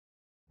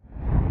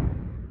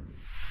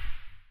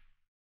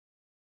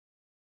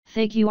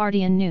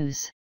Guardian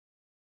News.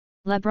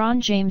 LeBron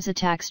James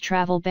attacks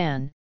travel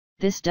ban,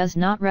 this does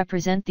not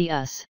represent the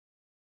US.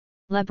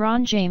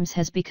 LeBron James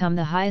has become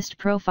the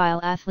highest-profile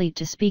athlete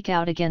to speak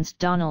out against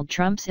Donald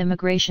Trump's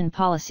immigration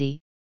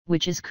policy,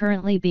 which is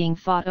currently being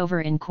fought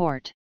over in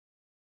court.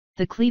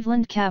 The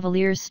Cleveland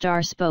Cavaliers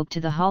star spoke to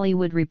The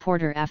Hollywood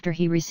Reporter after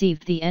he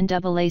received the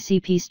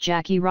NAACP's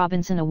Jackie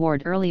Robinson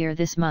Award earlier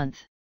this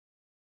month.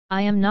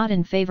 "I am not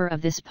in favor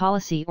of this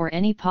policy or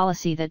any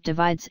policy that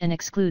divides and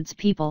excludes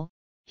people,"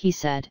 he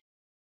said.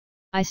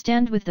 "I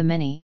stand with the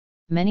many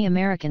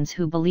Americans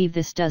who believe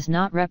this does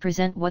not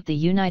represent what the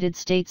United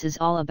States is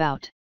all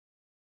about.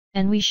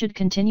 And we should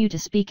continue to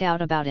speak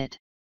out about it."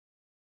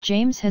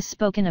 James has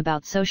spoken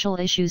about social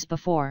issues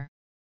before.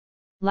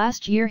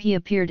 Last year he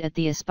appeared at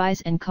the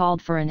Aspies and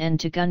called for an end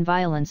to gun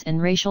violence and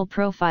racial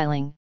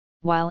profiling,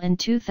 while in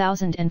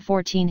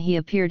 2014 he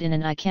appeared in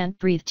an "I Can't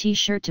Breathe"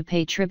 t-shirt to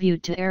pay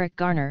tribute to Eric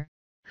Garner,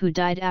 who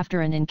died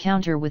after an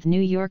encounter with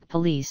New York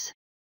police.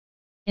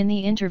 In the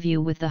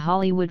interview with The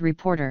Hollywood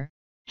Reporter,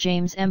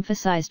 James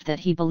emphasized that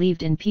he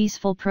believed in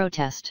peaceful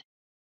protest.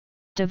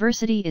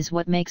 "Diversity is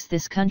what makes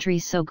this country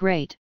so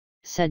great,"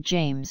 said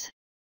James.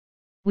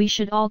 "We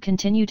should all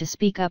continue to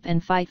speak up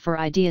and fight for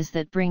ideas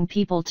that bring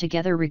people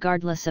together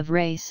regardless of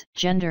race,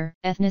 gender,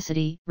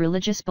 ethnicity,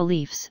 religious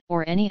beliefs,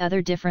 or any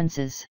other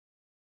differences."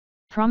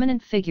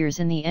 Prominent figures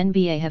in the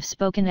NBA have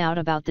spoken out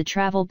about the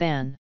travel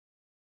ban.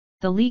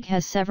 The league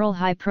has several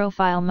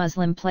high-profile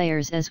Muslim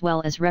players as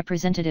well as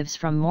representatives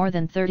from more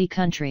than 30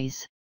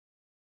 countries.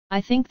 "I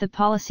think the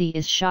policy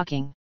is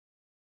shocking.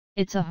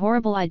 It's a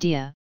horrible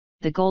idea,"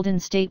 the Golden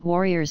State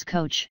Warriors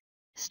coach,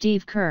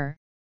 Steve Kerr,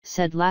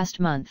 said last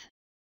month.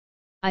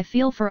 "I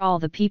feel for all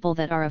the people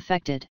that are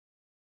affected.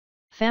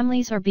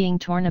 Families are being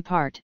torn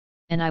apart,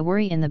 and I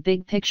worry in the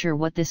big picture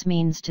what this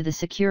means to the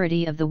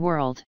security of the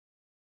world.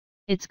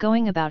 It's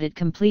going about it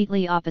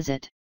completely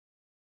opposite.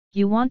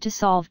 You want to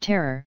solve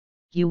terror,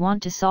 you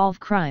want to solve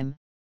crime,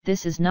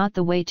 this is not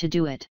the way to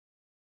do it."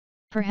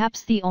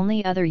 Perhaps the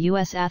only other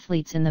U.S.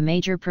 athletes in the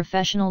major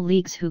professional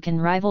leagues who can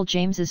rival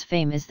James's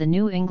fame is the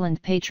New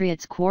England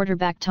Patriots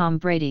quarterback Tom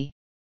Brady.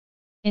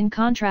 In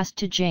contrast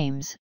to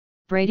James,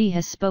 Brady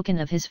has spoken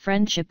of his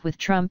friendship with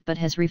Trump but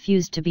has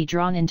refused to be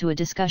drawn into a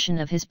discussion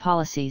of his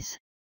policies.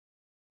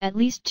 At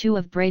least two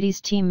of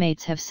Brady's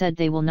teammates have said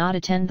they will not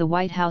attend the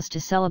White House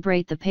to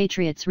celebrate the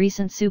Patriots'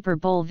 recent Super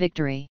Bowl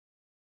victory.